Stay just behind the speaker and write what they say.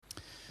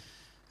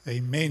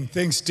Amen.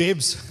 Thanks,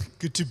 Debs.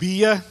 Good to be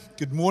here.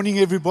 Good morning,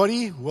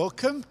 everybody.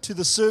 Welcome to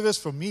the service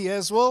from me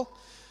as well.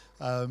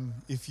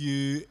 If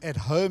you at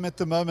home at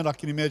the moment, I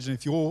can imagine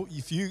if your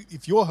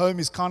home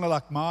is kind of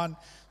like mine,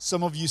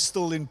 some of you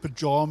still in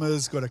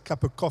pajamas, got a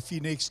cup of coffee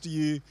next to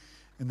you,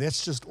 and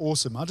that's just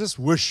awesome. I just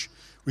wish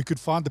we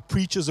could find the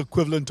preacher's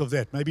equivalent of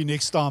that. Maybe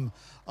next time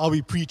I'll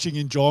be preaching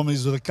in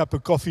pajamas with a cup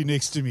of coffee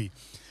next to me.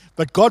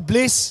 But God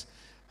bless,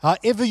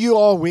 however you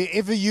are,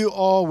 wherever you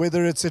are,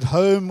 whether it's at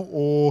home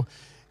or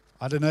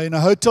I don't know, in a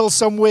hotel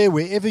somewhere,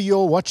 wherever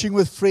you're watching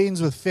with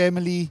friends, with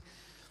family,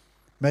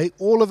 may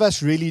all of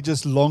us really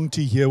just long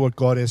to hear what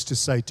God has to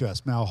say to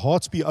us. May our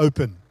hearts be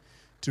open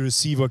to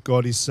receive what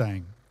God is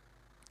saying.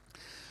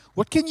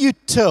 What can you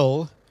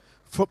tell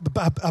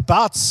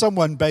about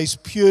someone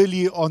based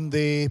purely on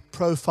their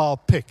profile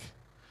pic?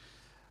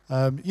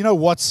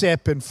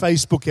 WhatsApp and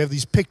Facebook have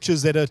these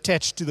pictures that are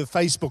attached to the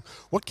Facebook.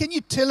 What can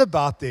you tell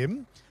about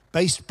them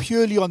based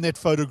purely on that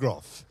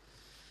photograph?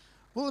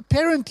 Well,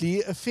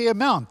 apparently a fair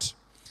amount.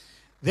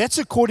 That's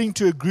according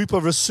to a group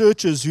of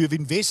researchers who have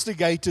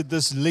investigated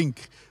this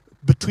link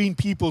between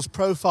people's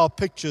profile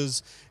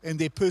pictures and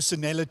their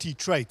personality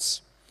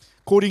traits.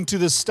 According to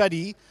the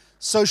study,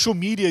 social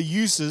media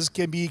users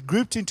can be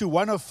grouped into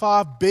one of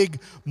 5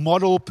 big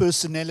model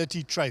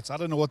personality traits. I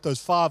don't know what those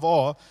 5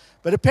 are,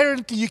 but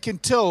apparently you can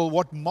tell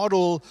what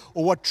model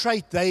or what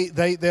trait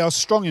they are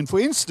strong in. For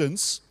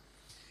instance,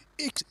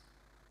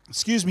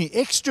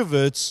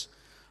 extroverts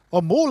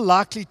are more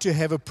likely to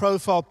have a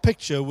profile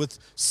picture with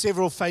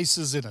several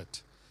faces in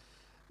it.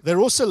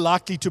 They're also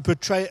likely to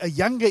portray a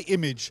younger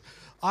image,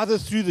 either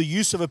through the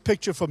use of a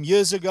picture from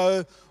years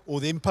ago or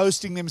them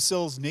posting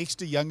themselves next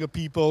to younger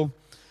people.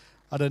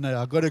 I don't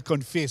know, I've got to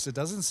confess, it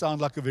doesn't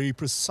sound like a very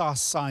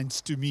precise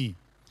science to me.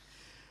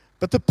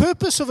 But the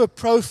purpose of a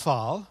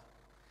profile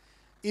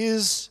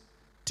is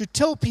to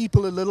tell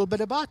people a little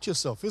bit about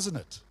yourself, isn't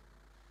it?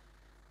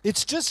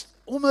 It's just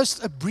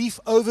almost a brief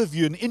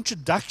overview, an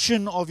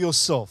introduction of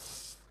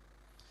yourself.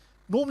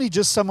 Normally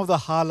just some of the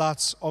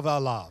highlights of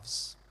our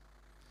lives.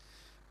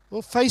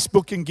 Well,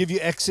 Facebook can give you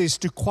access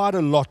to quite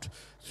a lot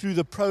through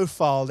the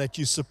profile that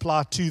you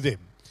supply to them.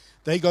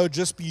 They go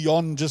just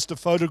beyond just a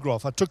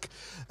photograph. I took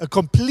a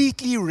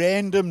completely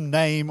random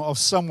name of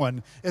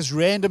someone, as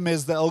random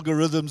as the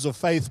algorithms of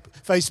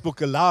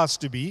Facebook allow us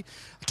to be.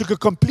 I took a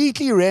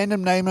completely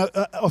random name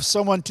of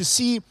someone to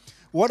see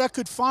what I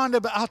could find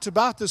out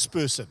about this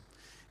person.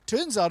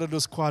 Turns out it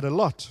was quite a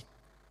lot.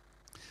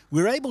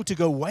 We're able to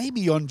go way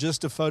beyond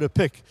just a photo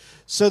pic.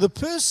 So the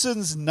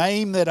person's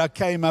name that I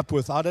came up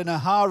with, I don't know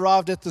how I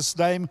arrived at this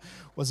name,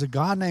 was a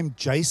guy named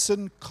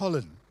Jason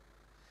Collin.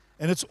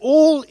 And it's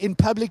all in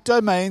public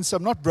domain, so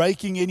I'm not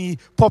breaking any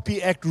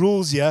Poppy Act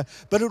rules here.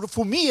 But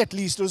for me, at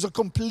least, it was a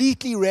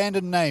completely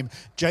random name,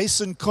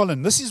 Jason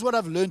Collin. This is what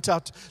I've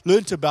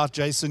learnt about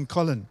Jason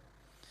Collin.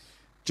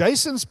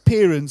 Jason's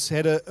parents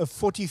had a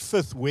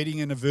 45th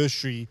wedding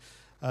anniversary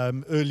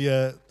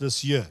earlier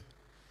this year.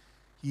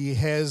 He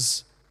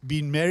has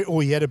been married,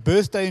 or he had a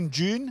birthday in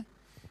June.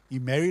 He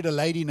married a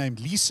lady named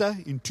Lisa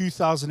in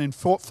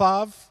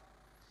 2005.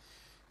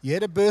 He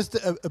had a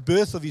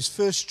birth of his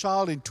first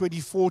child in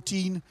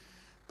 2014,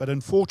 but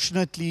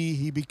unfortunately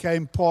him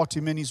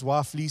and his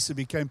wife Lisa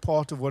became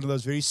part of one of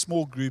those very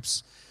small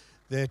groups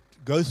that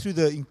go through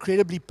the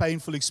incredibly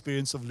painful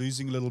experience of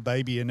losing a little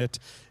baby, and at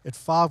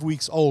 5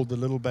 weeks old, the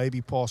little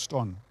baby passed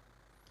on.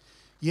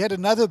 He had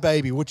another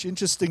baby, which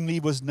interestingly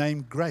was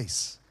named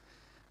Grace.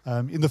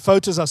 In the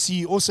photos I see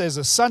he also has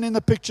a son in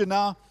the picture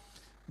now.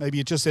 Maybe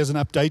it just hasn't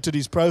updated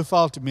his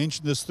profile to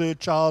mention this third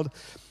child.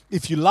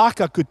 If you like,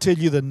 I could tell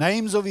you the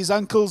names of his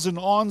uncles and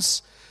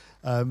aunts.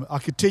 I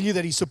could tell you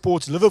that he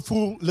supports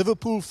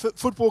Liverpool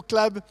Football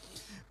Club,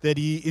 that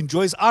he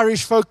enjoys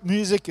Irish folk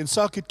music, and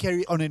so I could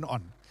carry on and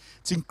on.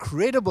 It's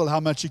incredible how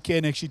much you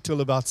can actually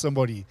tell about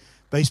somebody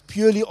based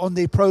purely on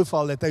their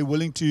profile that they're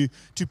willing to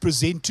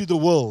present to the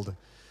world.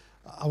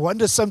 I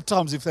wonder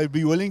sometimes if they'd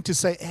be willing to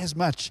say as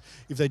much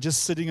if they're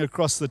just sitting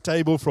across the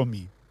table from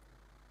me.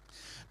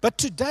 But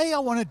today I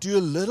want to do a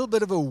little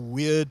bit of a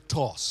weird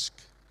task.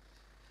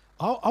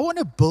 I want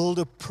to build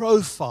a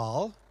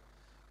profile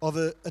of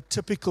a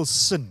typical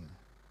sin.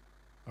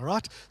 All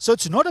right? So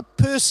it's not a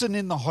person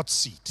in the hot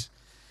seat.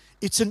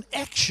 It's an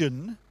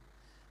action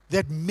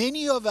that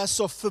many of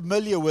us are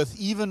familiar with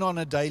even on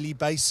a daily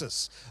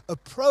basis. A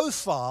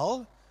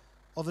profile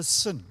of a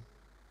sin.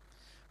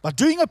 By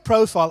doing a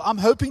profile, I'm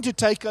hoping to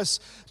take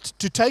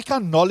our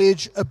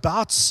knowledge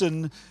about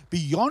sin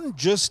beyond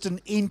just an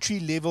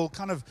entry-level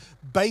kind of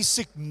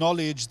basic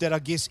knowledge that I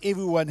guess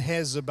everyone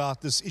has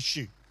about this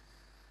issue.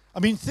 I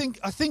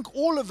think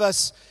all of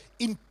us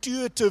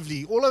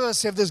intuitively, all of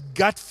us have this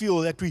gut feel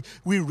that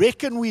we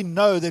reckon we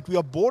know that we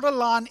are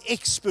borderline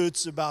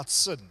experts about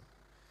sin.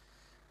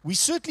 We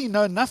certainly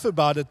know enough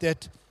about it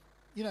that,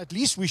 at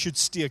least we should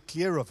steer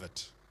clear of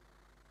it.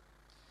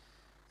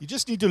 You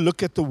just need to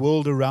look at the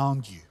world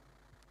around you.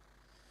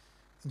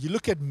 You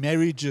look at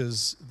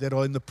marriages that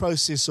are in the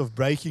process of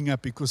breaking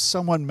up because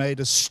someone made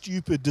a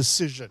stupid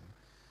decision.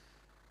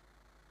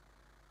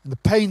 and the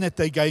pain that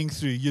they're going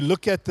through. You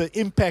look at the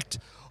impact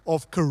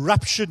of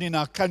corruption in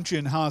our country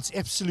and how it's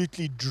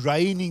absolutely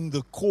draining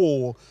the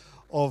core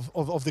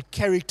of the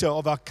character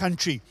of our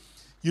country.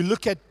 You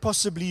look at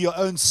possibly your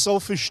own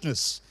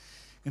selfishness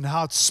and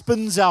how it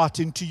spins out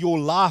into your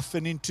life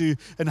and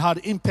how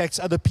it impacts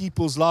other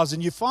people's lives.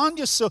 And you find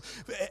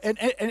yourself, and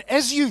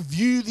as you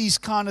view these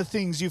kind of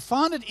things, you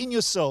find it in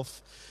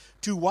yourself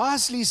to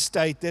wisely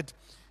state that,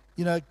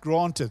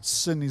 granted,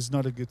 sin is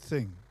not a good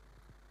thing.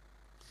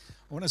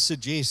 I want to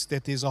suggest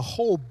that there's a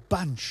whole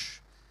bunch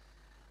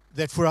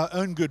that for our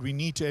own good we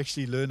need to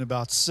actually learn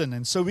about sin.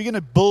 And so we're going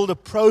to build a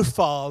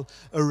profile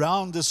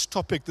around this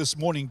topic this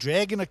morning,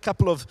 drag in a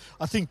couple of,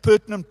 I think,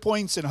 pertinent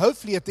points, and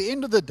hopefully at the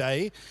end of the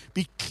day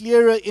be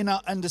clearer in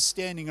our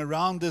understanding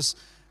around this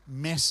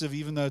massive,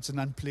 even though it's an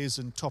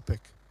unpleasant topic.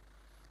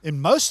 And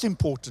most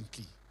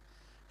importantly,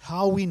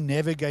 how we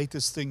navigate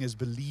this thing as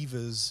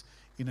believers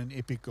in an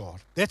epic God.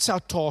 That's our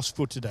task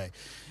for today.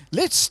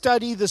 Let's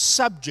study the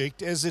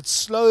subject as it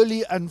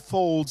slowly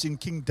unfolds in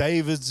King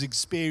David's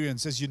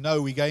experience. As you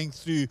know, we're going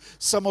through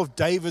some of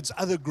David's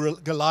other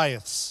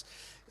Goliaths.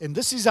 And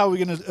this is how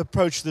we're going to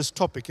approach this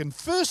topic. And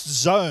first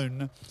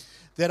zone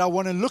that I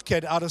want to look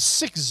at out of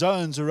 6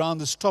 zones around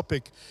this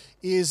topic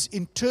is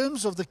in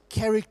terms of the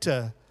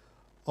character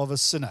of a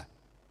sinner.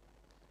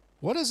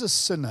 What does a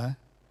sinner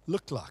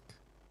look like?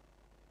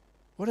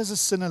 What does a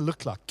sinner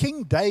look like?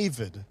 King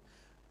David,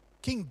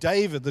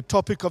 the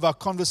topic of our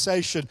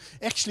conversation,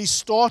 actually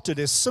started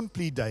as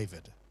simply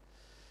David,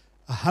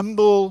 a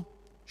humble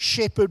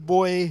shepherd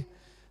boy,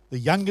 the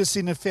youngest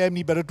in the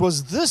family, but it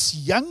was this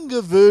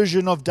younger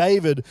version of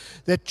David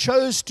that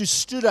chose to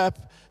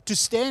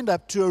stand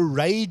up to a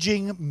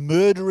raging,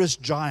 murderous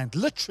giant,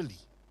 literally,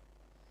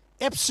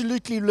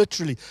 absolutely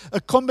literally, a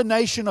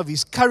combination of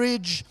his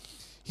courage,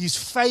 his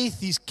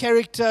faith, his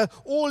character,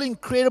 all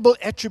incredible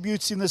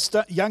attributes in this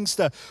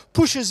youngster,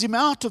 pushes him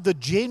out of the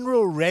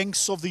general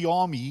ranks of the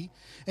army,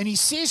 and he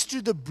says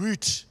to the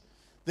brute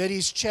that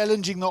is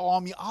challenging the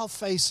army, "I'll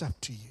face up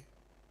to you."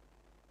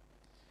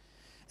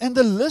 And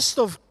the list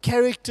of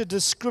character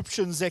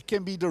descriptions that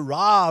can be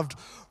derived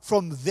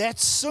from that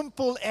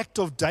simple act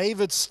of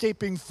David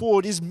stepping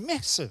forward is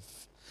massive.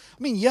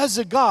 I mean, here's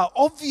a guy,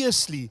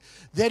 obviously,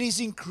 that is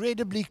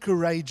incredibly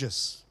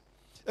courageous.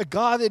 A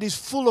guy that is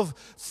full of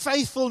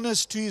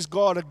faithfulness to his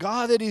God. A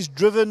guy that is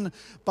driven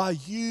by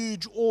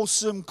huge,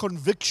 awesome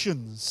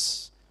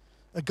convictions.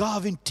 A guy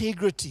of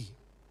integrity.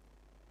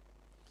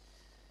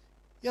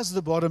 Here's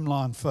the bottom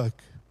line,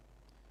 folk.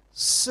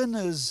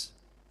 Sinners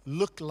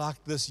look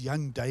like this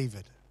young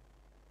David.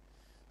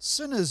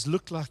 Sinners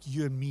look like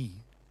you and me.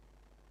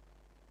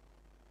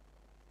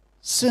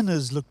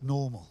 Sinners look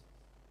normal.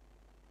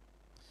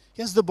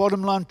 Here's the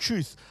bottom line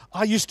truth.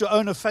 I used to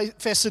own a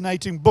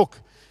fascinating book.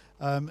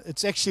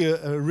 It's actually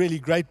a really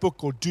great book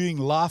called Doing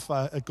Life.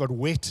 It got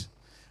wet.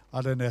 I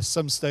don't know, at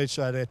some stage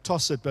I had to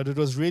toss it, but it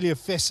was really a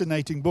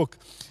fascinating book.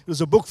 It was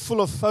a book full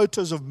of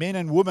photos of men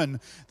and women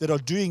that are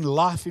doing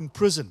life in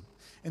prison.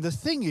 And the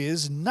thing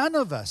is, none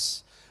of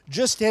us,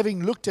 just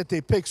having looked at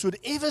their pics, would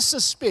ever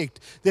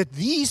suspect that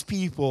these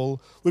people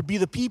would be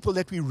the people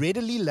that we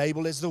readily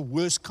label as the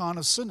worst kind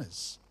of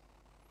sinners.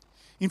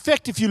 In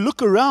fact, if you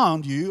look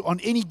around you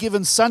on any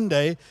given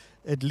Sunday,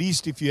 at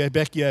least if you're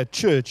back here at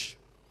church,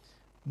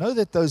 know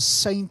that those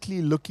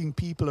saintly looking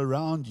people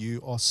around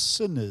you are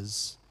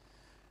sinners,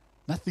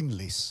 nothing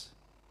less.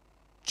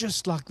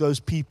 Just like those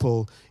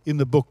people in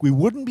the book. We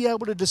wouldn't be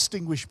able to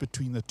distinguish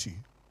between the two.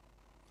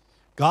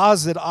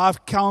 Guys that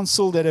I've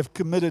counseled that have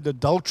committed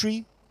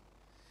adultery,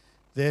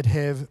 that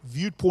have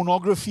viewed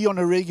pornography on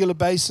a regular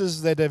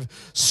basis, that have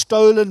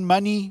stolen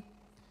money.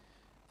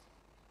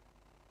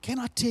 Can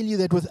I tell you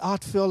that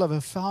without fail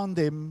I've found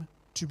them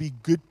to be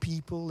good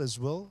people as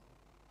well?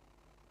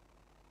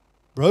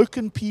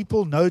 Broken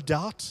people, no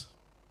doubt.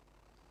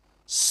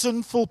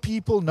 Sinful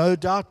people, no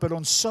doubt. But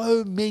on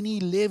so many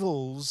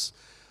levels,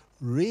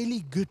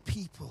 really good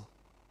people.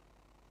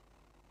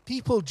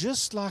 People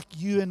just like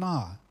you and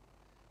I.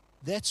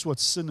 That's what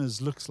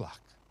sinners looks like.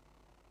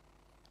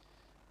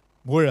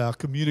 Moira, our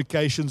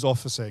communications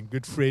officer and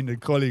good friend and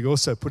colleague,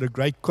 also put a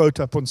great quote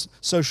up on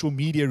social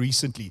media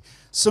recently.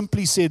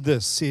 Simply said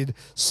this,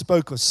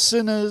 spoke of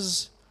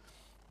sinners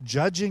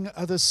judging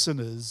other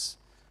sinners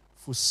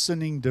for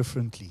sinning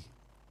differently.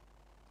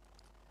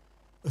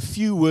 A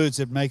few words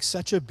that make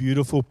such a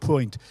beautiful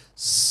point.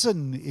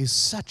 Sin is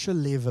such a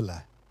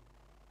leveler.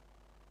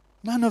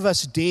 None of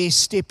us dare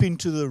step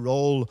into the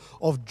role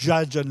of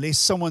judge unless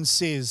someone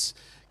says,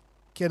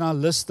 "Can I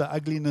list the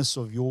ugliness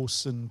of your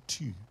sin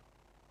too?"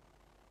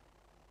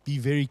 Be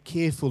very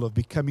careful of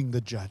becoming the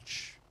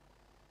judge.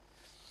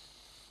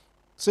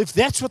 So if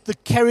that's what the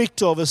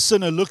character of a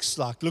sinner looks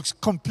like, looks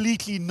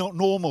completely not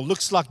normal,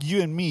 looks like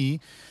you and me,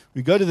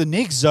 we go to the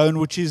next zone,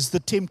 which is the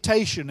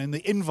temptation and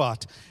the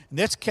invite. And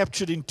that's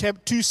captured in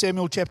 2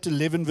 Samuel chapter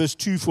 11, verse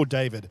 2 for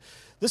David.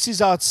 This is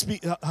how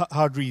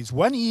it reads.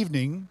 One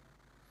evening,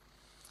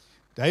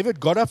 David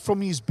got up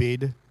from his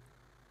bed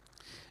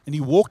and he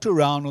walked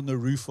around on the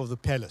roof of the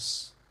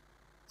palace.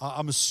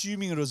 I'm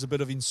assuming it was a bit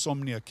of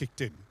insomnia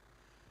kicked in.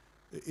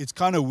 It's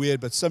kind of weird,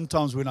 but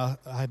sometimes when I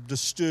have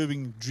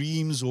disturbing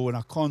dreams or when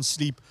I can't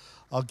sleep,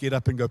 I'll get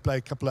up and go play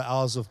a couple of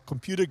hours of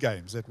computer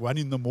games at 1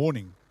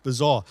 a.m.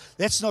 Bizarre.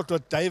 That's not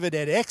what David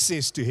had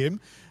access to him.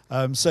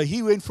 So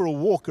he went for a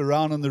walk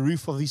around on the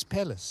roof of his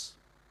palace.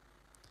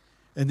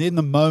 And then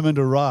the moment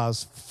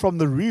arrives. From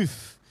the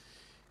roof,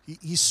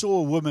 he saw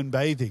a woman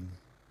bathing.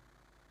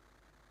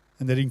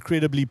 And that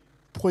incredibly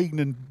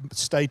poignant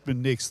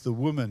statement next, the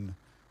woman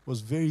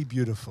was very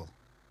beautiful.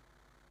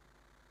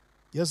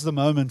 Here's the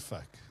moment,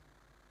 folk.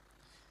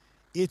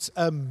 It's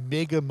a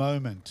mega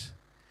moment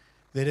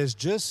that has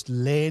just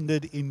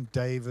landed in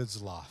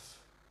David's life.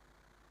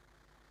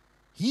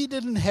 He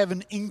didn't have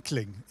an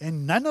inkling,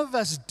 and none of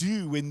us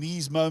do when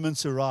these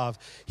moments arrive.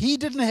 He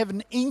didn't have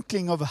an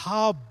inkling of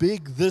how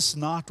big this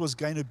night was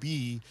going to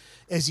be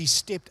as he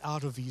stepped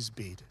out of his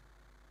bed.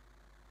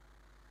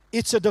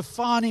 It's a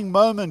defining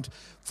moment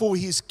for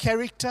his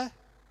character,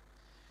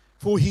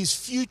 for his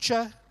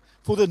future,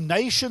 for the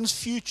nation's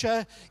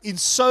future. In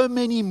so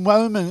many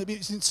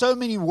moments, in so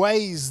many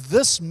ways,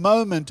 this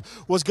moment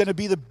was going to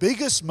be the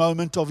biggest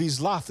moment of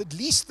his life, at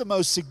least the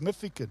most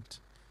significant.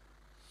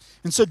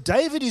 And so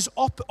David is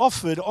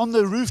offered on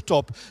the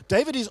rooftop,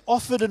 David is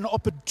offered an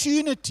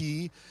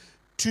opportunity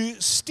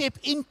to step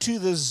into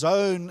the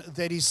zone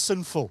that is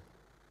sinful.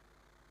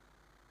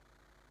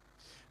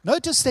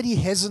 Notice that he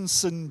hasn't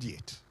sinned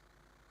yet.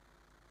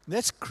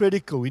 That's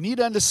critical. We need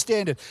to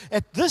understand it.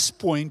 At this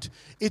point,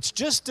 it's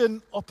just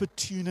an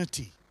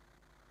opportunity.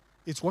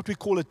 It's what we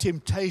call a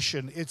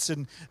temptation. It's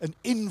an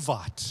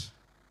invite.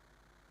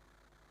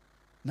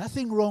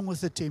 Nothing wrong with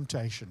the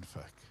temptation,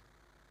 folk.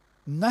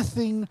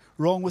 Nothing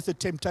wrong with the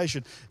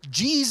temptation.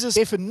 Jesus'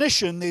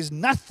 definition, there's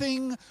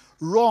nothing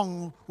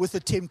wrong with a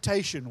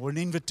temptation or an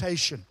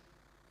invitation.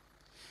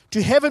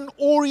 To have an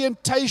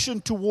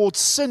orientation towards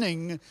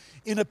sinning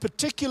in a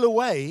particular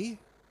way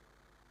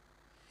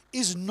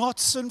is not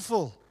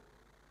sinful.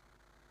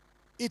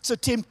 It's a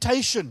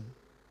temptation.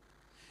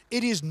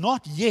 It is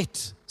not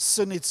yet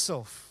sin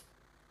itself.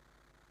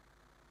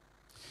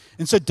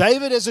 And so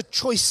David has a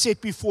choice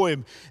set before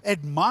him.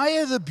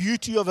 Admire the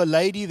beauty of a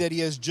lady that he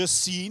has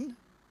just seen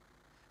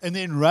and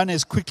then run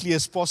as quickly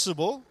as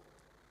possible,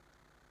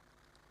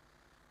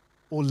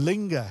 or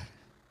linger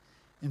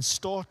and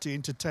start to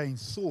entertain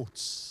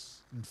thoughts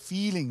and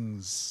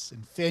feelings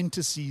and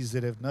fantasies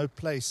that have no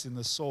place in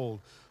the soul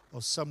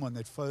of someone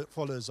that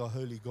follows our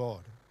holy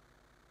God.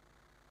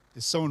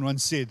 As someone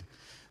once said,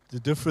 the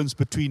difference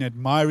between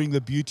admiring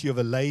the beauty of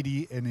a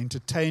lady and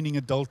entertaining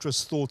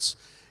adulterous thoughts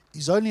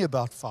is only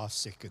about 5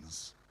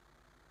 seconds.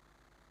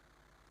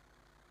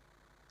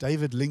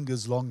 David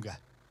lingers longer.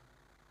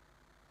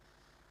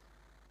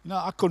 You know,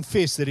 I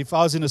confess that if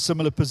I was in a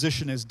similar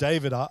position as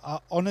David, I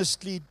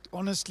honestly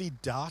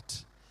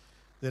doubt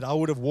that I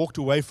would have walked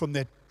away from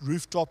that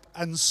rooftop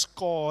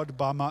unscarred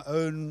by my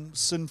own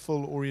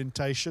sinful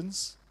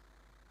orientations.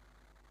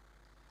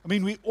 I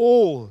mean,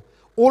 all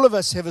of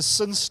us have a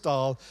sin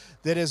style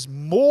that has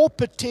more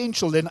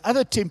potential than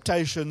other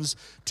temptations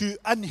to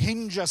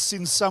unhinge us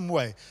in some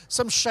way,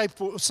 some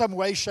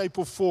way, shape,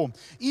 or form.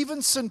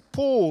 Even St.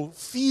 Paul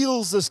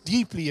feels this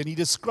deeply, and he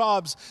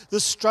describes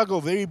this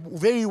struggle very,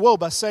 very well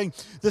by saying,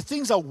 the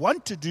things I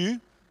want to do,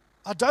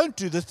 I don't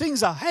do. The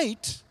things I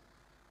hate,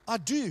 I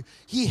do.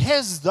 He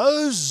has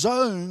those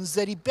zones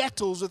that he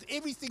battles with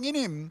everything in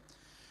him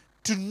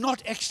to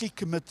not actually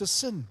commit the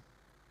sin.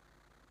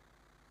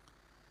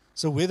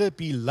 So whether it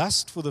be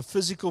lust for the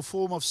physical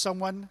form of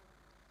someone,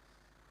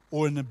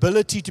 or an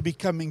ability to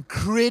become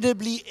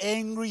incredibly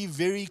angry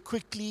very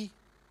quickly,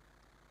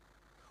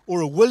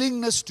 or a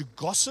willingness to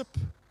gossip,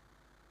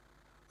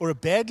 or a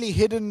badly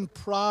hidden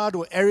pride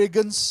or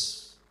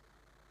arrogance,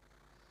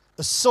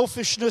 a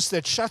selfishness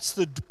that shuts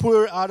the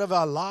poor out of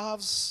our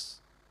lives,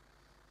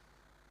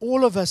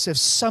 all of us have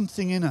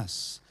something in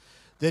us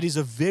that is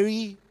a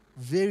very,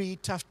 very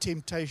tough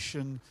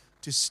temptation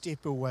to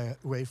step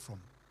away from.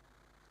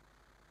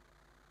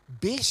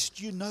 Best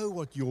you know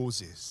what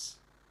yours is.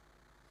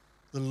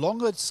 The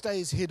longer it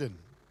stays hidden,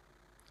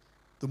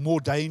 the more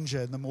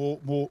danger and the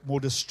more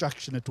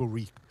destruction it will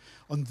wreak.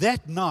 On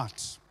that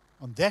night,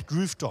 on that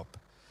rooftop,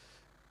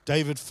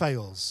 David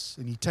fails,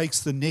 and he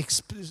takes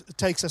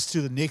us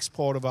to the next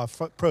part of our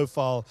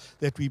profile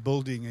that we're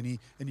building, and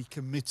he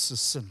commits a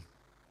sin.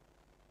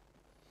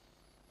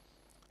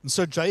 And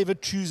so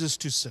David chooses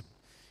to sin.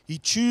 He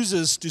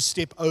chooses to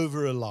step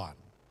over a line.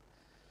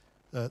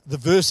 The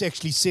verse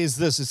actually says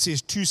this. It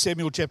says 2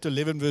 Samuel chapter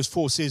 11 verse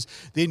 4 says,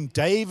 Then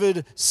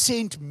David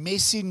sent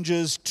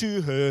messengers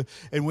to her,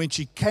 and when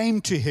she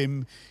came to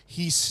him,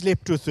 he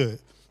slept with her.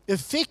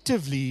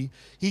 Effectively,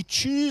 he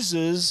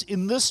chooses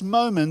in this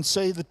moment,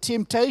 say the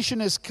temptation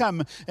has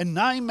come, and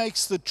now he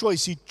makes the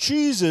choice. He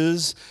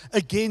chooses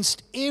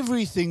against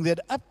everything that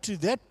up to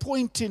that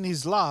point in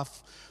his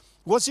life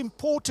was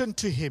important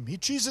to him. He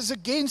chooses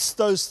against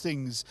those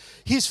things.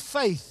 His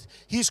faith,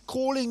 his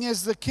calling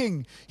as the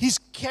king, his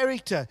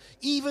character,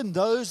 even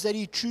those that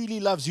he truly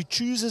loves. He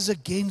chooses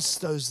against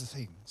those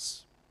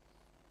things.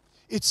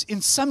 It's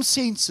in some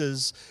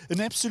senses an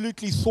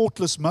absolutely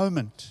thoughtless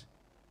moment.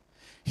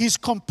 his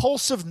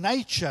compulsive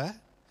nature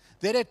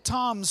that at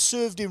times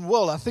served him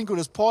well. I think it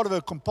was part of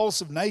a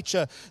compulsive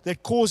nature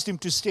that caused him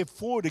to step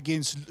forward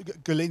against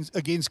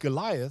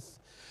Goliath.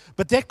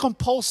 But that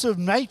compulsive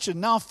nature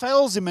now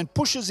fails him and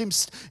pushes him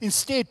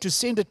instead to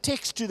send a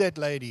text to that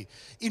lady,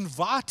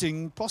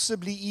 inviting,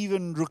 possibly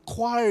even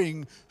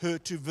requiring her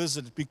to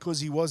visit, because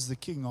he was the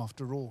king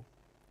after all.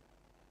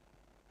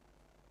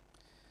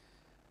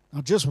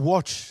 Now just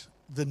watch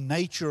the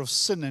nature of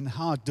sin and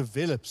how it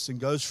develops and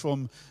goes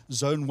from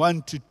zone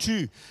 1 to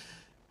 2.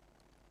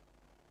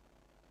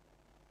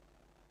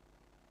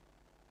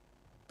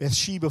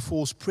 Bathsheba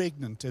falls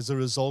pregnant as a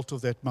result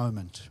of that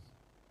moment.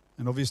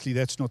 And obviously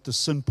that's not the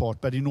sin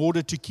part. But in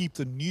order to keep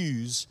the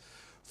news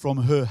from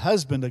her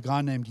husband, a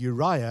guy named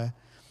Uriah,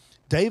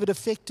 David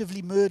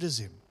effectively murders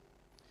him.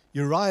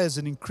 Uriah is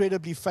an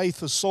incredibly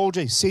faithful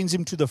soldier. He sends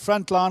him to the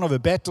front line of a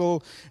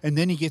battle, and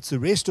then he gets the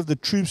rest of the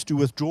troops to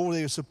withdraw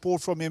their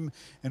support from him,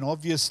 and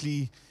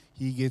obviously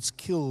he gets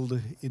killed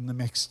in the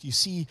mix. You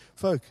see,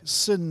 folk,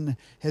 sin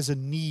has a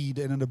need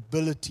and an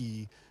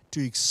ability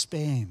to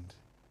expand,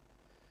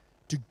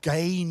 to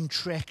gain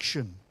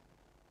traction.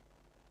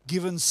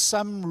 Given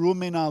some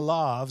room in our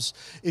lives,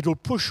 it will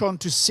push on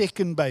to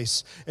second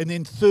base and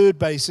then third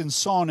base and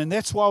so on. And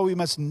that's why we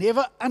must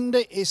never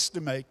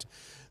underestimate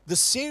the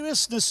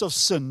seriousness of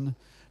sin,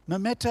 no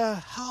matter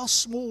how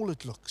small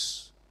it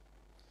looks,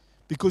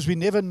 because we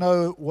never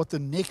know what the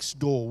next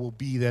door will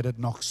be that it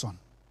knocks on.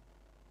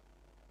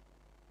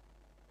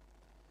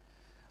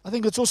 I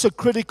think it's also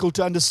critical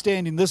to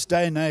understand in this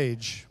day and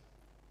age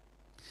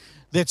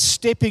that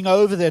stepping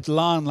over that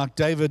line like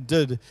David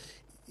did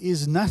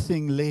is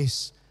nothing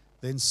less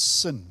than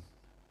sin.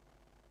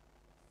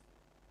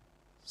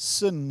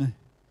 Sin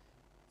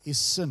is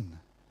sin.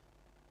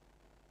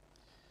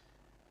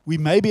 We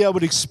may be able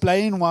to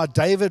explain why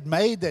David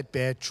made that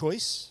bad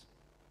choice.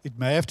 It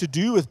may have to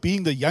do with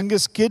being the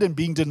youngest kid and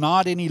being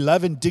denied any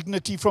love and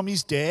dignity from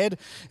his dad.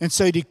 And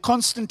so he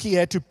constantly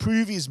had to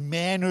prove his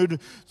manhood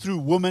through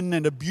women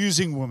and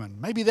abusing women.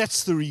 Maybe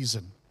that's the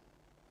reason.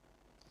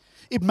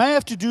 It may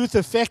have to do with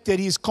the fact that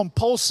his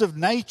compulsive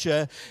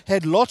nature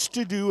had lots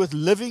to do with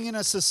living in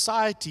a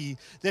society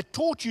that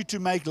taught you to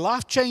make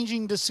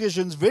life-changing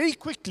decisions very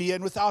quickly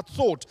and without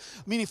thought.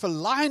 I mean, if a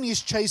lion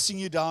is chasing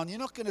you down, you're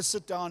not going to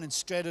sit down and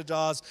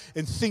strategize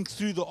and think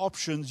through the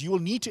options. You will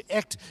need to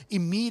act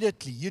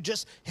immediately. You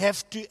just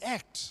have to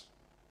act.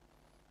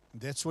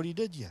 And that's what he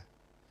did here.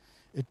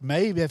 It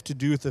may have to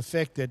do with the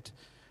fact that,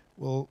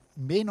 well,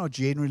 men are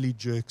generally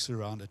jerks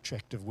around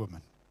attractive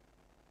women.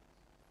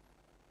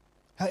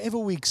 However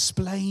we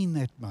explain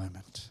that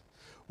moment,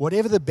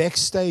 whatever the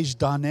backstage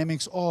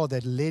dynamics are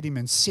that led him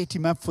and set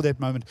him up for that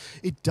moment,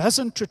 it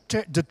doesn't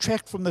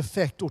detract from the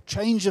fact or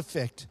change the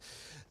fact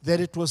that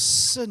it was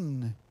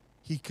sin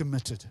he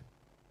committed.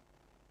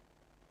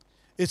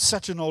 It's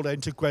such an old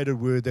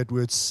antiquated word, that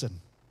word sin.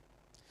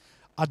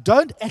 I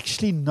don't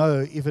actually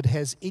know if it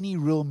has any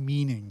real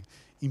meaning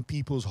in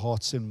people's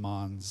hearts and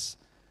minds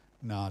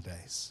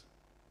nowadays.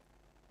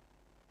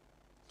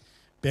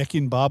 Back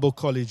in Bible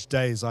college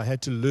days, I had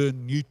to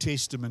learn New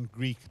Testament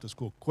Greek. It was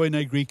called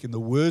Koine Greek, and the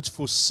words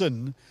for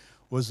sin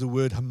was the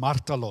word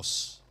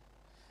hamartalos.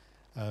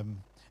 And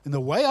the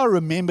way I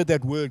remember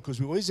that word, because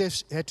we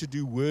always had to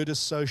do word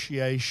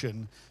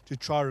association to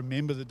try to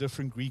remember the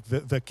different Greek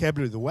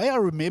vocabulary. The way I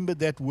remember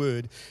that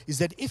word is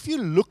that if you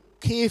look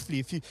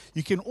carefully, if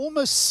you can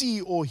almost see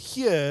or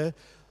hear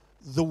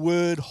the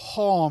word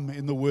harm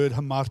in the word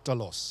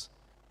hamartalos.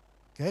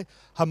 Okay?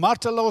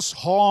 Hamartalos,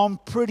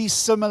 harm, pretty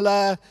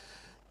similar.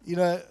 You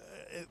know,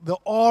 the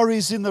R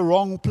is in the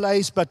wrong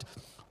place, but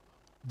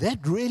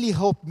that really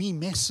helped me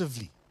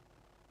massively.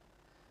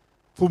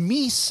 For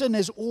me, sin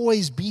has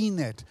always been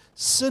that.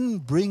 Sin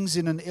brings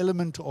in an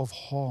element of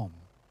harm.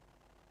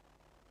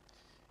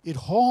 It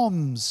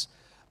harms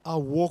our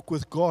walk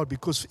with God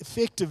because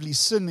effectively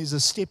sin is a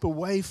step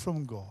away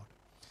from God.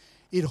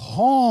 It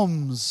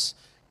harms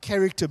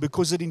character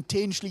because it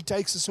intentionally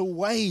takes us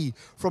away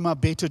from our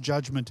better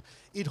judgment.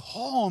 It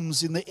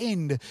harms, in the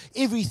end,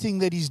 everything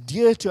that is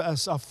dear to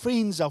us, our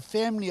friends, our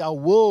family, our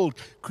world,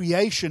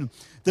 creation.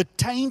 The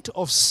taint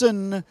of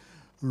sin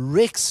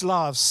wrecks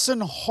lives.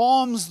 Sin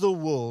harms the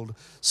world.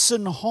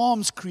 Sin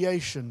harms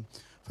creation.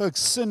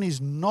 Folks, sin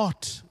is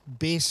not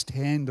best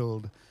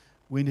handled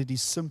when it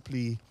is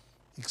simply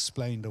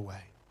explained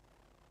away.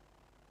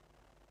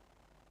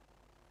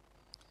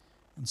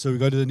 And so we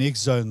go to the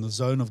next zone, the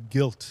zone of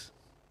guilt.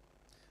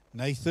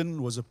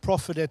 Nathan was a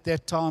prophet at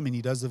that time, and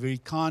he does a very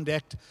kind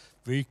act,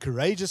 very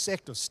courageous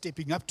act of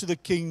stepping up to the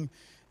king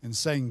and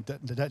saying,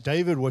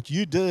 David, what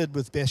you did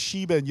with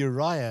Bathsheba and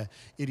Uriah,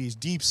 it is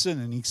deep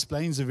sin, and he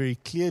explains it very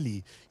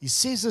clearly. He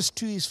says this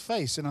to his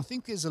face, and I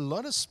think there's a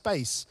lot of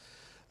space,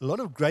 a lot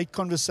of great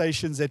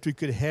conversations that we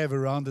could have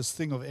around this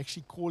thing of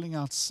actually calling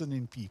out sin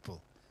in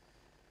people.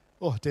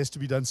 Oh, it has to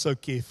be done so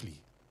carefully.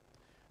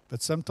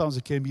 But sometimes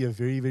it can be a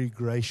very, very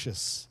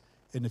gracious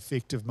and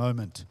effective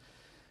moment.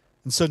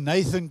 And so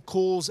Nathan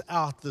calls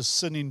out the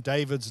sin in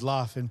David's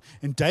life.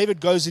 And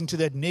David goes into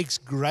that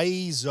next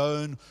gray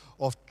zone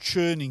of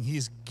churning.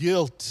 His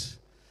guilt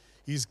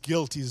His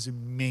guilt is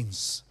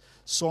immense.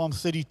 Psalm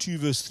 32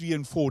 verse 3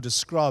 and 4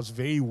 describes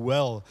very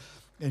well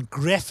and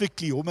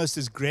graphically, almost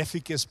as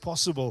graphic as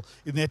possible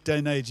in that day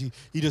and age.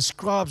 He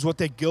describes what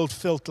that guilt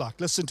felt like.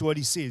 Listen to what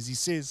he says. He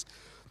says,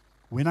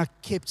 when I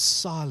kept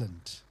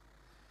silent,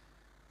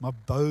 my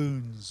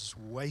bones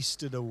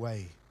wasted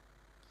away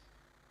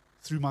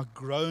through my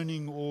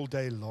groaning all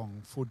day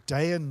long. For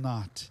day and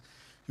night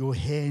your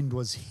hand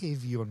was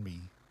heavy on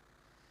me,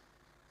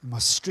 and my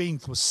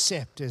strength was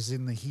sapped as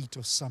in the heat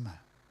of summer.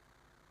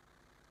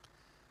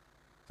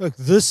 Look,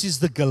 this is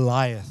the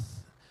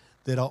Goliath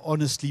that I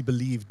honestly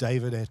believe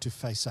David had to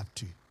face up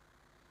to.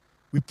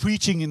 We're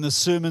preaching in the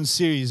sermon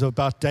series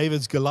about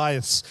David's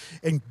Goliaths,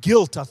 and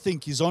guilt, I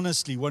think, is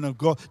honestly one of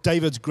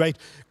David's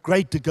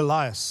great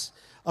Goliaths.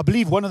 I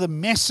believe one of the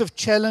massive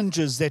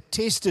challenges that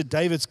tested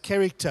David's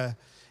character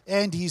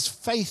and his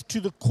faith to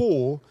the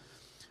core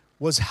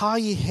was how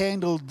he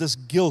handled this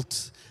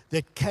guilt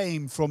that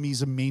came from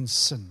his immense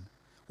sin.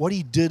 What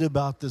he did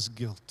about this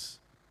guilt.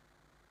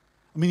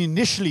 I mean,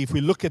 initially, if we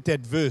look at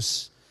that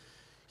verse,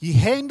 he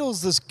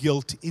handles this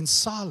guilt in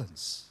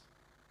silence.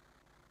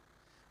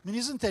 I mean,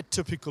 isn't that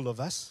typical of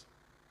us?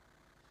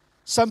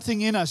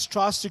 Something in us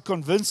tries to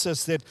convince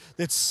us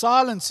that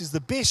silence is the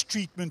best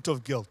treatment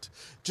of guilt.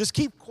 Just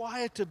keep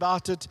quiet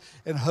about it,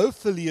 and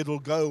hopefully it'll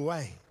go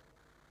away.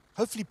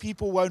 Hopefully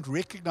people won't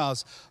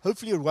recognize.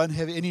 Hopefully it won't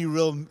have any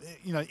real,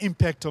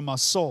 impact on my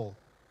soul.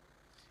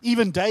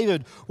 Even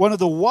David, one of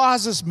the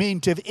wisest men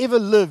to have ever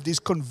lived, is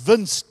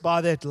convinced by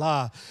that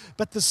lie.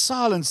 But the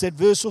silence, that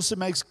verse also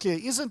makes clear,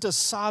 isn't a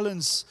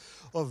silence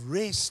of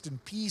rest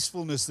and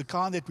peacefulness, the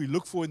kind that we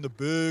look for in the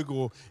Berg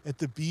or at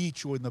the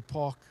beach or in the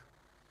park.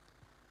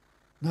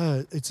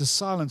 No, it's a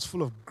silence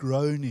full of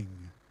groaning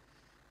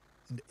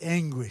and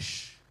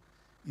anguish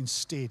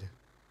instead.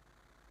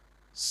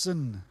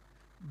 Sin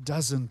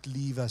doesn't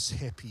leave us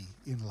happy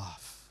in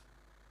life.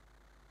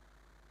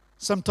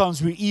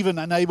 Sometimes we're even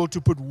unable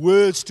to put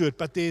words to it,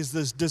 but there's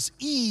this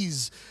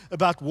dis-ease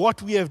about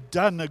what we have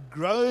done, a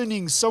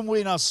groaning somewhere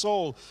in our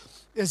soul,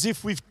 as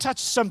if we've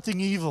touched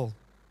something evil.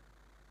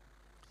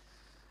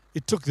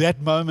 It took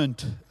that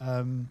moment.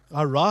 I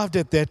arrived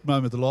at that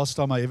moment the last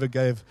time I ever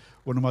gave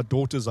one of my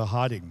daughters a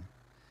hiding.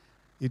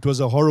 It was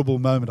a horrible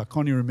moment. I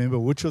can't even remember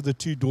which of the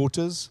two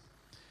daughters,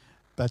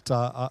 but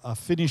I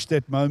finished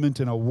that moment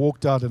and I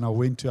walked out and I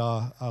went to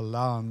our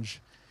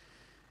lounge.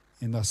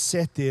 And I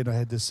sat there and I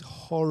had this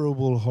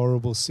horrible,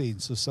 horrible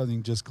sense of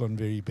something just gone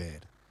very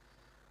bad.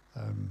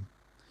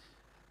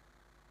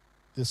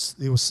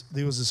 There was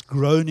this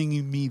groaning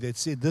in me that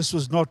said this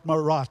was not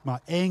right. My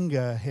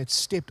anger had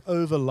stepped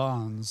over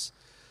lines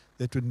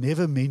that were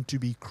never meant to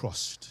be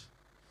crossed.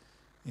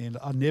 And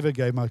I never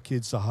gave my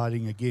kids a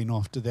hiding again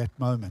after that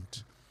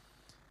moment.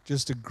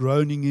 Just a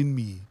groaning in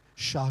me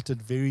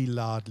shouted very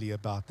loudly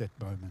about that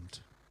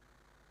moment.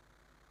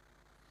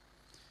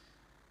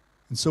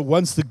 And so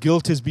once the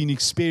guilt has been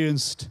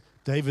experienced,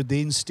 David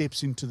then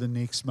steps into the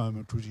next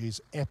moment, which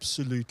is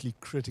absolutely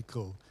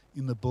critical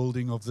in the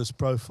building of this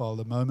profile,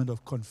 the moment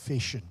of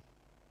confession.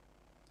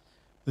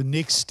 The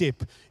next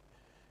step,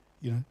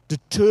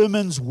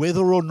 determines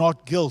whether or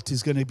not guilt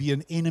is going to be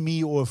an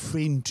enemy or a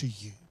friend to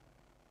you.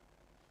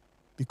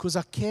 Because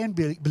I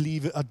do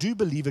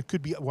believe it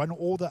could be one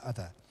or the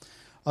other.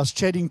 I was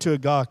chatting to a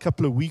guy a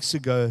couple of weeks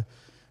ago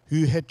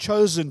who had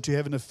chosen to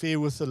have an affair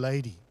with a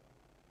lady.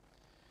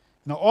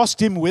 And I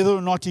asked him whether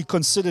or not he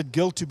considered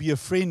guilt to be a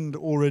friend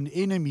or an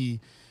enemy,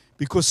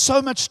 because so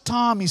much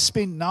time is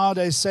spent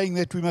nowadays saying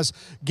that we must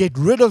get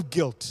rid of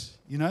guilt,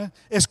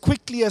 as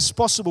quickly as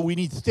possible. We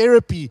need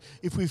therapy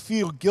if we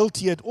feel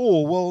guilty at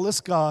all. Well,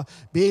 this guy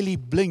barely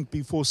blinked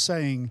before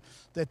saying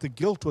that the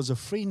guilt was a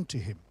friend to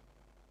him.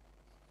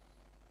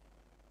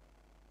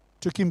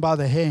 Took him by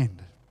the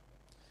hand,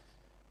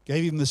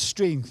 gave him the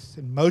strength,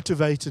 and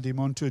motivated him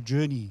onto a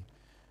journey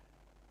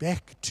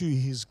back to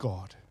his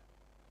God.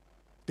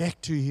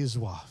 Back to his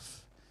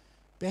wife,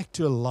 back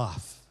to a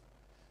life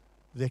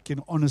that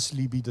can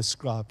honestly be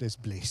described as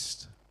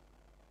blessed.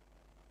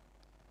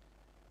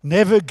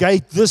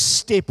 Navigate this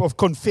step of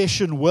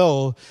confession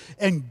well,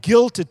 and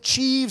guilt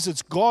achieves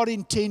its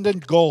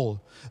God-intended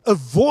goal.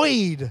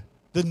 Avoid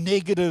the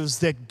negatives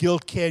that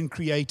guilt can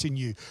create in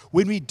you.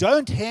 When we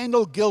don't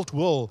handle guilt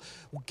well,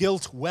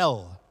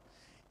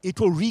 it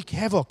will wreak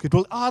havoc. It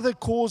will either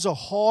cause a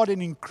hard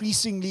and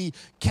increasingly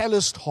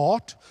calloused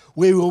heart,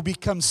 where we'll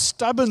become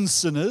stubborn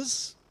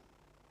sinners,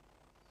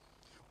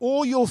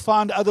 or you'll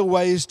find other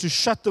ways to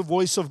shut the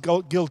voice of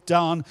guilt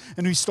down,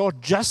 and we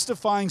start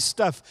justifying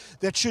stuff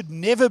that should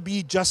never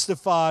be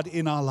justified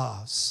in our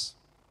lives.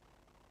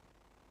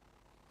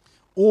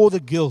 Or the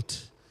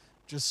guilt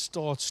just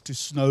starts to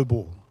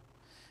snowball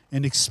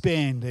and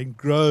expand and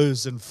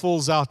grows and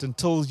falls out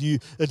until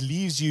it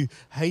leaves you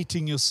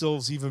hating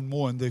yourselves even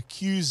more. And the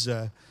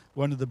accuser,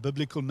 one of the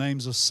biblical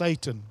names of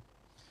Satan,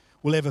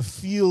 will have a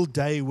field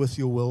day with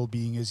your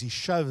well-being as he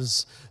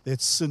shoves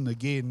that sin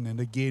again and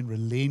again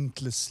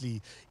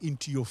relentlessly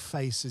into your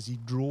face as he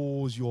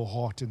draws your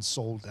heart and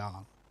soul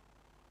down.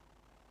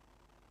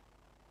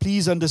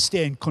 please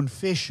understand,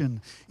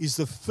 confession is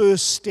the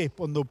first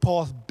step on the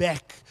path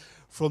back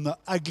from the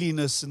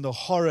ugliness and the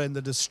horror and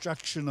the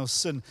destruction of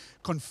sin.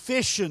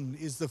 Confession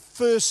is the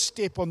first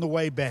step on the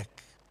way back.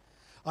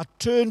 I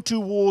turn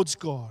towards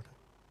God.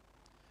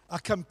 I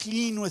come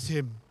clean with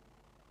Him.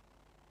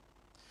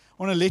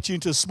 I want to let you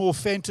into a small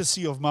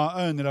fantasy of my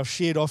own that I've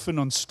shared often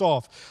on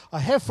staff. I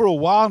have for a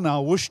while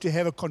now wished to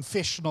have a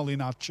confessional in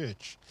our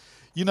church.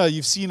 You know,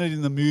 you've seen it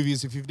in the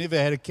movies. If you've never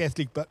had a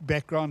Catholic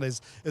background,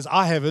 as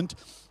I haven't,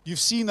 you've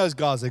seen those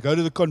guys. They go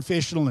to the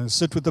confessional and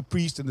sit with the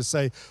priest and they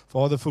say,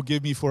 Father,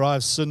 forgive me for I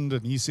have sinned.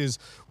 And he says,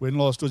 when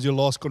last was your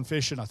last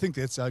confession? I think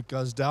that's how it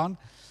goes down.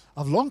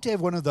 I've longed to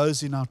have one of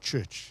those in our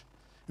church.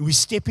 And we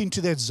step into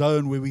that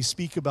zone where we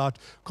speak about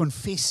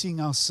confessing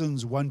our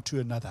sins one to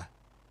another.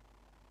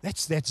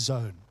 That's that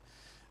zone.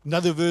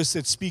 Another verse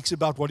that speaks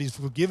about what is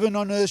forgiven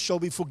on earth shall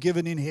be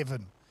forgiven in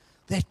heaven.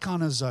 That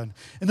kind of zone.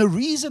 And the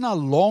reason I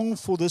long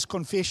for this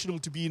confessional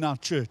to be in our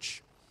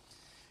church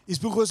is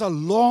because I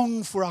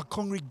long for our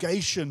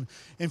congregation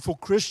and for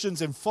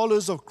Christians and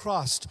followers of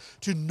Christ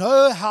to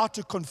know how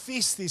to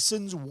confess their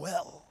sins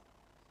well,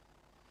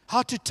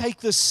 how to take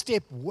this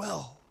step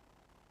well.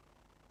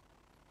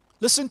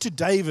 Listen to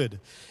David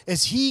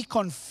as he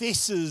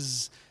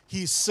confesses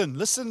his sin.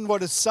 Listen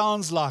what it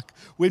sounds like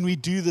when we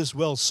do this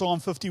well. Psalm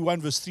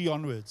 51 verse 3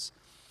 onwards.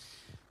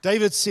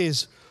 David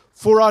says,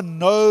 for I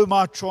know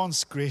my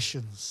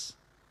transgressions,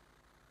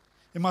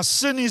 and my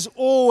sin is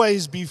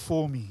always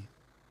before me.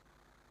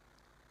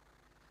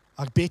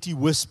 I bet he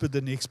whispered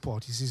the next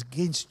part. He says,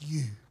 against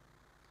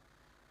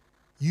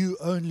you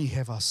only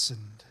have I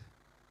sinned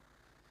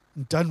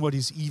and done what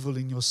is evil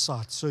in your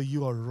sight. So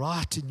you are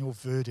right in your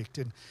verdict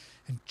and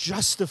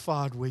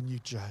justified when you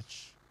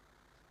judge.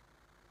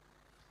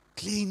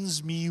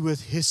 Cleanse me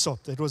with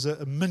hyssop. That was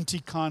a minty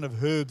kind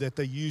of herb that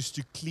they used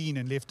to clean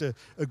and left a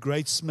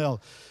great smell.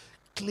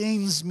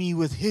 Cleanse me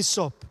with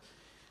hyssop,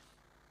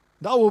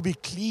 and I will be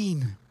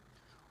clean.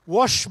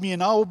 Wash me,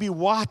 and I will be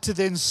whiter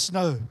than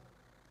snow.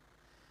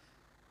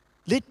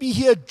 Let me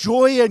hear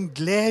joy and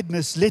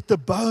gladness. Let the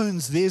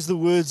bones, there's the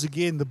words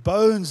again, the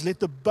bones,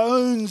 let the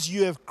bones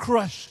you have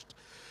crushed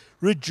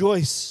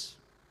rejoice.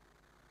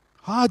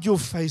 Hide your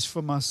face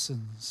from my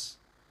sins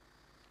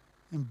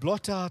and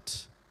blot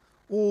out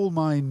all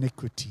my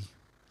iniquity.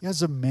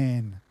 Here's a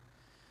man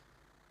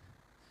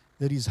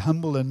that is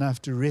humble enough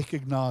to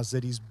recognize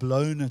that he's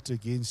blown it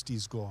against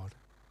his God.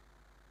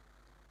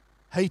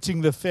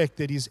 Hating the fact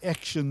that his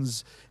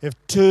actions have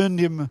turned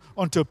him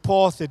onto a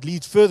path that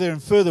leads further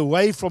and further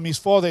away from his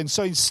Father. And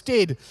so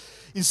instead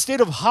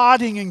of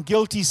hiding in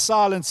guilty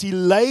silence, he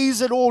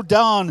lays it all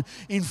down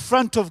in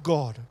front of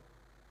God.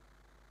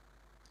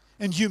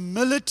 And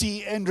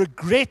humility and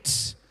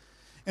regret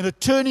and a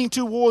turning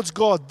towards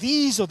God,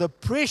 these are the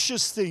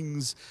precious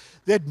things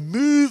that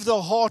move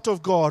the heart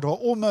of God, are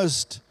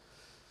almost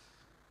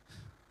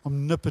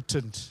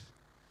omnipotent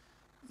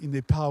in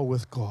their power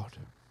with God.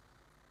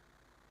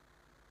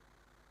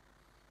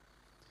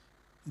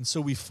 And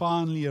so we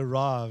finally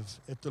arrive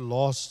at the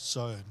last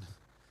zone,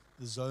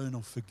 the zone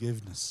of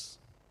forgiveness.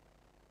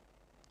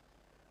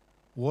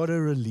 What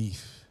a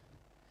relief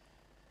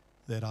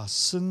that our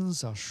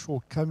sins, our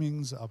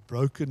shortcomings, our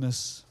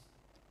brokenness,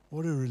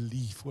 what a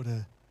relief, what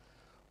a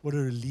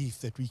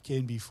relief that we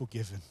can be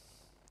forgiven.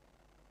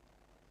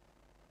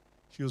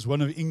 She was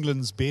one of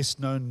England's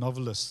best-known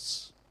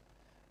novelists,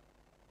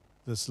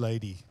 this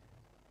lady,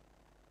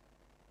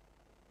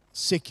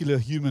 secular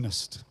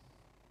humanist.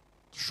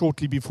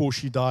 Shortly before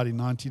she died in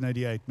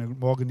 1988,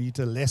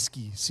 Margarita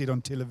Lasky said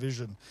on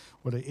television,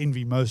 what I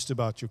envy most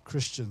about your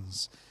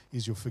Christians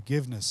is your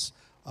forgiveness.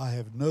 I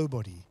have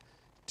nobody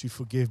to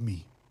forgive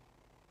me.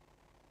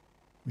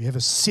 We have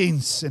a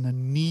sense and a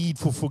need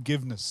for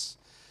forgiveness.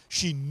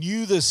 She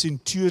knew this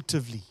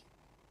intuitively,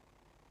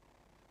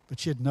 but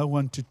she had no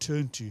one to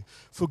turn to.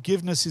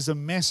 Forgiveness is a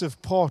massive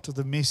part of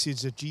the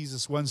message that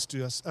Jesus wants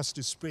us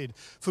to spread.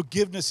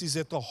 Forgiveness is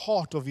at the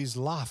heart of His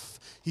life,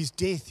 His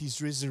death,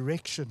 His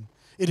resurrection.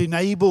 It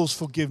enables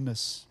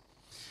forgiveness.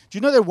 Do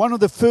you know that one of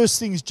the first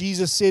things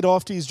Jesus said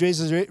after His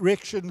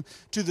resurrection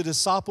to the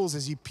disciples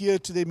as He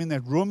appeared to them in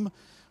that room,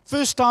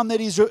 first time that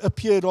He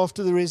appeared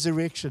after the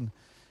resurrection,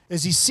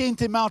 as He sent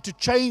them out to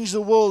change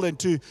the world and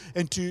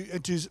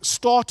to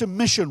start a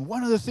mission,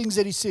 one of the things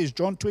that He says,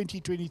 John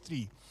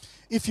 20:23,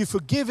 if you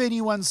forgive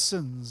anyone's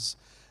sins,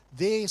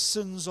 their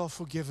sins are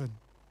forgiven.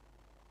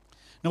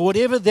 Now,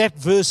 whatever that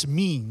verse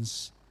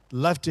means,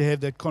 love to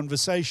have that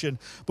conversation,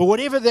 but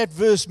whatever that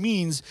verse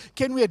means,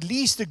 can we at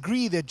least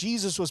agree that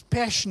Jesus was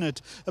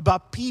passionate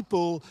about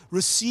people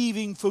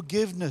receiving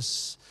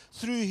forgiveness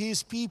through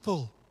His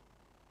people?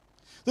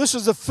 This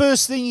was the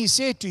first thing He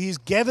said to His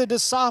gathered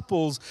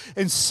disciples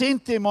and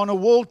sent them on a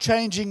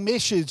world-changing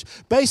message,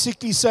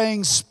 basically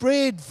saying,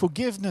 spread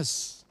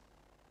forgiveness,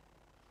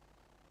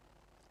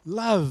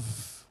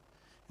 love,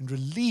 and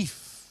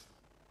relief,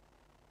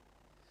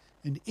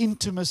 and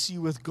intimacy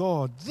with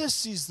God.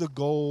 This is the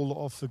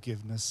goal of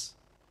forgiveness.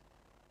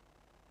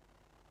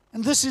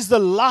 And this is the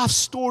life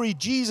story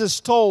Jesus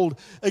told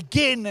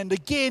again and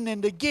again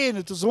and again.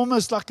 It was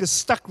almost like a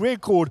stuck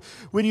record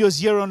when he was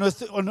here on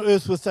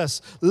earth with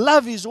us.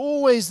 Love is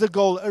always the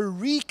goal, a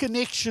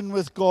reconnection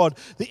with God.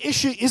 The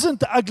issue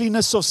isn't the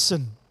ugliness of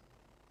sin.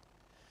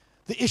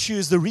 The issue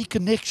is the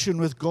reconnection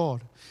with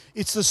God.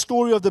 It's the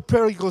story of the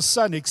prodigal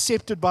son,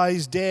 accepted by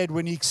his dad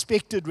when he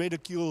expected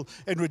ridicule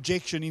and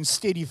rejection.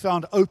 Instead, he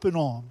found open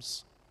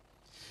arms.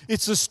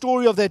 It's the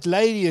story of that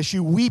lady as she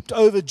wept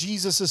over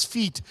Jesus'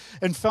 feet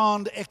and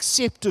found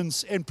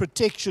acceptance and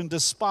protection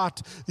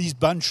despite these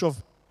bunch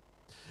of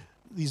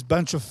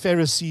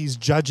Pharisees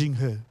judging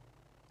her.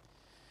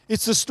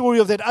 It's the story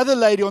of that other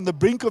lady on the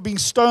brink of being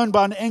stoned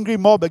by an angry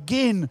mob,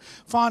 again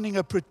finding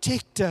a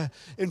protector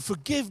and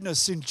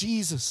forgiveness in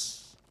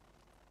Jesus.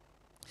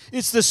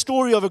 It's the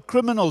story of a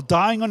criminal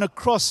dying on a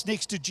cross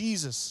next to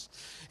Jesus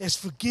as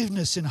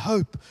forgiveness and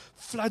hope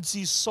floods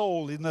his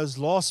soul in those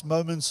last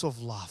moments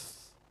of life.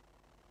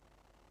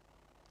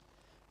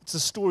 It's a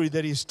story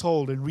that is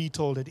told and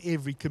retold at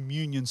every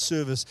communion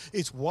service.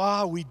 It's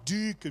why we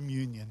do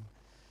communion.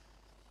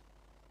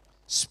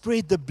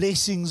 Spread the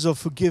blessings of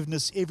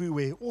forgiveness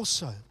everywhere.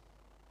 Also,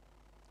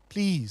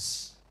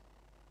 please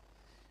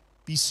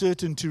be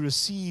certain to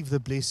receive the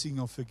blessing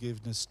of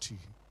forgiveness too.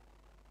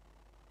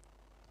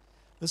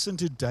 Listen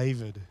to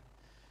David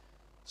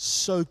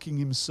soaking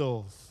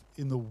himself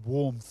in the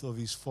warmth of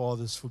his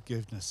father's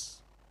forgiveness.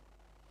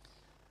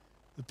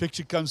 The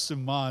picture comes to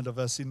mind of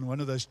us in one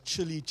of those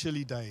chilly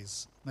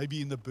days,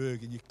 maybe in the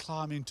Berg, and you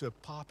climb into a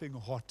piping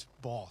hot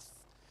bath,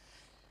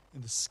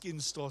 and the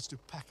skin starts to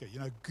pucker,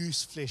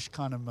 goose flesh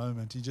kind of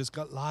moment. You just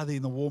lie there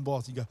in the warm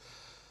bath, and you go,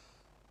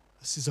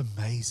 this is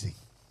amazing.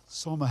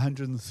 Psalm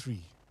 103.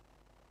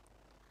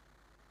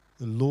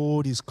 The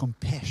Lord is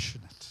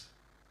compassionate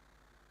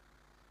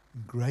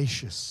and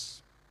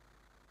gracious,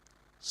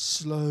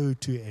 slow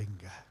to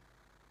anger,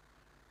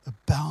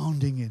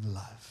 abounding in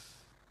love.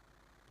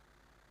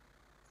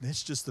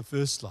 That's just the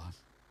first line.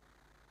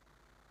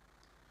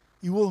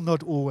 He will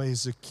not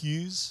always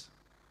accuse,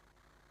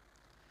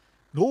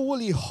 nor will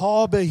he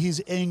harbor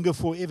his anger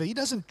forever. He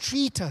doesn't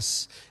treat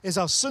us as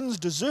our sins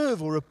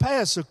deserve or repay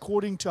us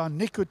according to our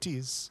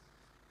iniquities.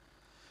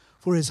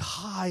 For as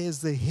high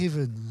as the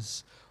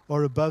heavens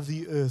are above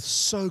the earth,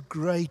 so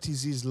great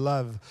is his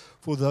love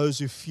for those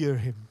who fear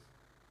him.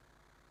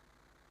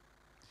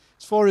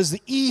 As far as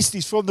the east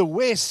is from the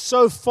west,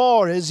 so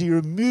far has he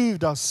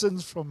removed our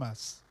sins from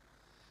us.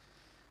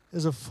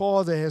 As a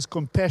father has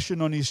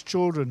compassion on his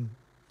children,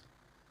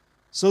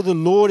 so the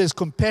Lord has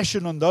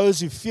compassion on those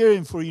who fear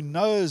him, for he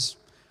knows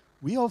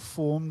we are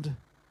formed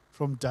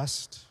from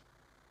dust.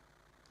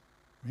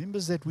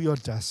 Remembers that we are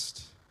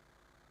dust.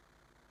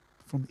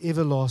 From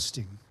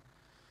everlasting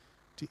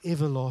to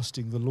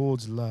everlasting, the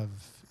Lord's love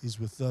is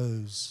with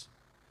those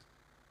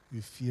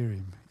who fear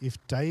him. If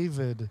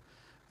David,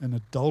 an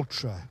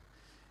adulterer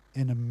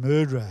and a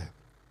murderer,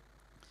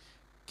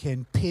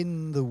 can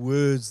pen the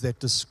words that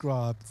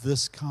describe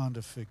this kind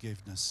of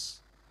forgiveness,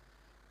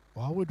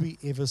 why would we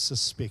ever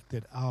suspect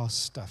that our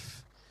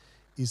stuff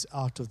is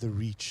out of the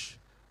reach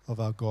of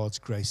our God's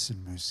grace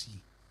and mercy?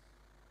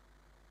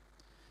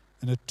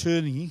 An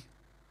attorney,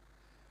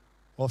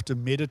 after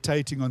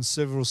meditating on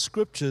several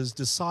scriptures,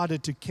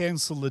 decided to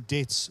cancel the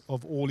debts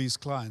of all his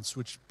clients,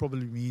 which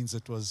probably means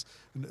it was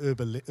an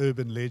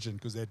urban legend,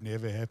 because that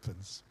never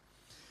happens.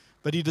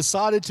 But he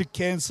decided to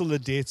cancel the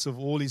debts of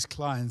all his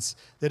clients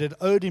that had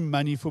owed him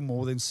money for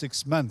more than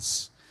 6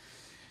 months.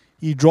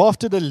 He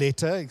drafted a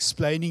letter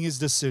explaining his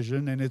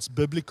decision and its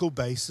biblical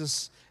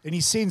basis, and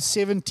he sent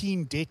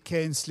 17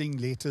 debt-canceling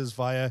letters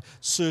via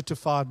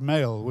certified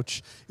mail,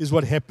 which is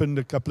what happened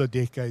a couple of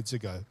decades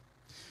ago.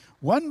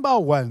 One by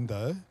one,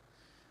 though,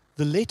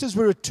 the letters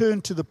were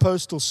returned to the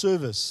postal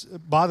service,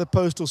 by the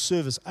postal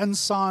service,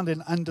 unsigned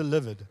and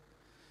undelivered.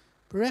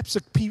 Perhaps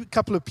a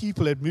couple of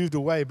people had moved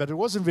away, but it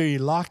wasn't very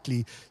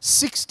likely.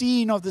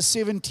 16 of the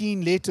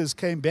 17 letters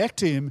came back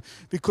to him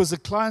because the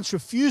clients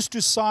refused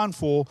to sign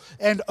for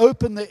and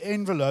open the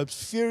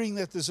envelopes, fearing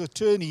that this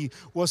attorney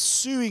was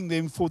suing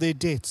them for their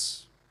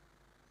debts.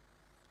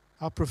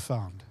 How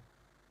profound.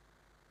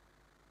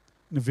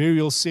 In a very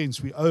real sense,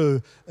 we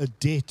owe a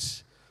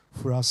debt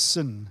for our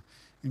sin,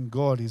 and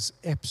God is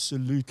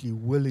absolutely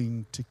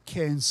willing to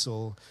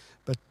cancel,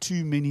 but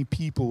too many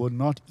people will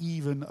not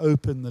even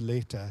open the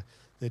letter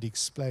that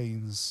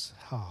explains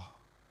how.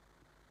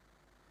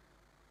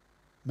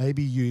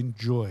 Maybe you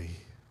enjoy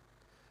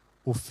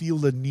or feel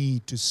the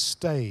need to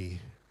stay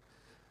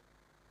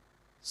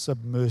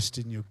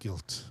submersed in your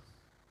guilt.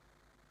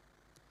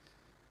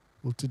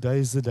 Well, today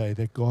is the day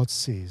that God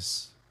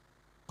says,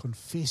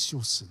 confess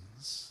your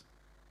sins,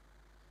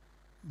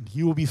 and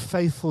he will be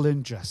faithful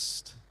and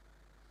just.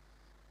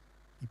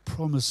 He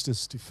promised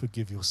us to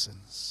forgive your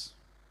sins.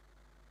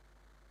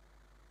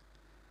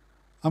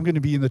 I'm going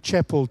to be in the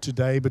chapel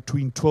today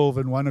between 12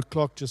 and 1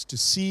 o'clock just to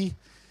see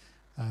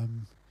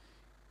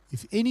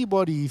if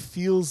anybody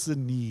feels the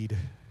need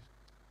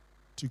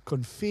to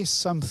confess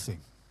something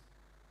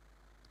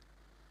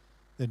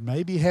that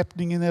may be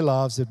happening in their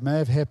lives, that may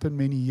have happened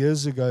many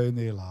years ago in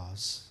their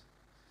lives,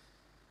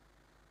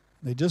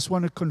 They just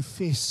want to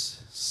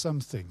confess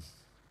something,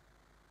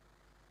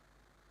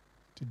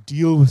 to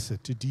deal with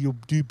it, to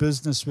do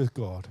business with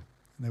God.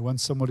 And they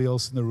want somebody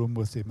else in the room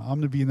with them. I'm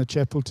going to be in the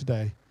chapel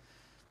today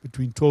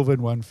between 12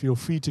 and 1. Feel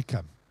free to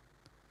come.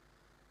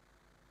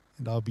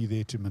 And I'll be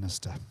there to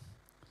minister.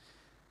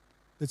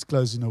 Let's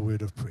close in a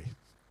word of prayer.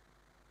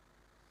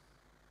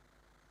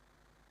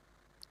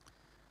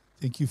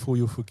 Thank you for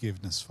your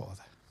forgiveness,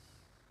 Father.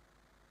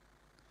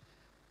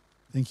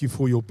 Thank you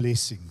for your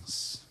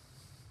blessings.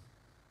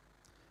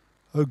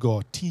 Oh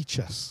God, teach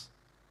us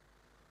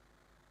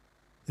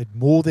that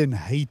more than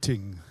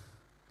hating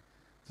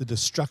the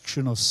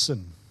destruction of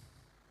sin,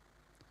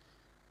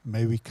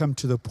 may we come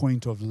to the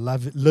point of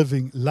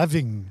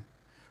loving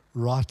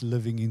right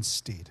living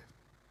instead.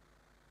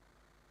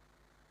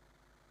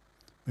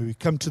 May we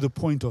come to the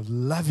point of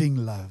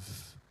loving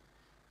love,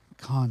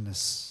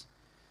 kindness,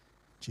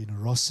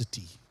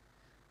 generosity,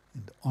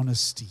 and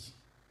honesty,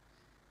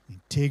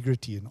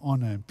 integrity and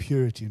honor and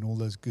purity and all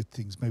those good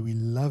things. May we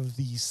love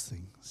these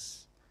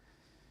things.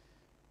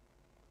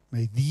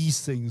 May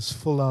these things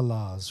fill our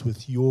lives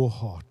with your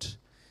heart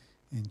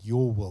and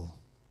your will.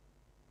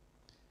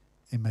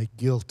 And may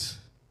guilt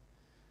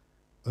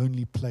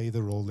only play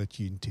the role that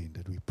you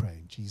intended. We pray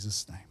in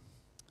Jesus' name.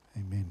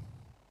 Amen.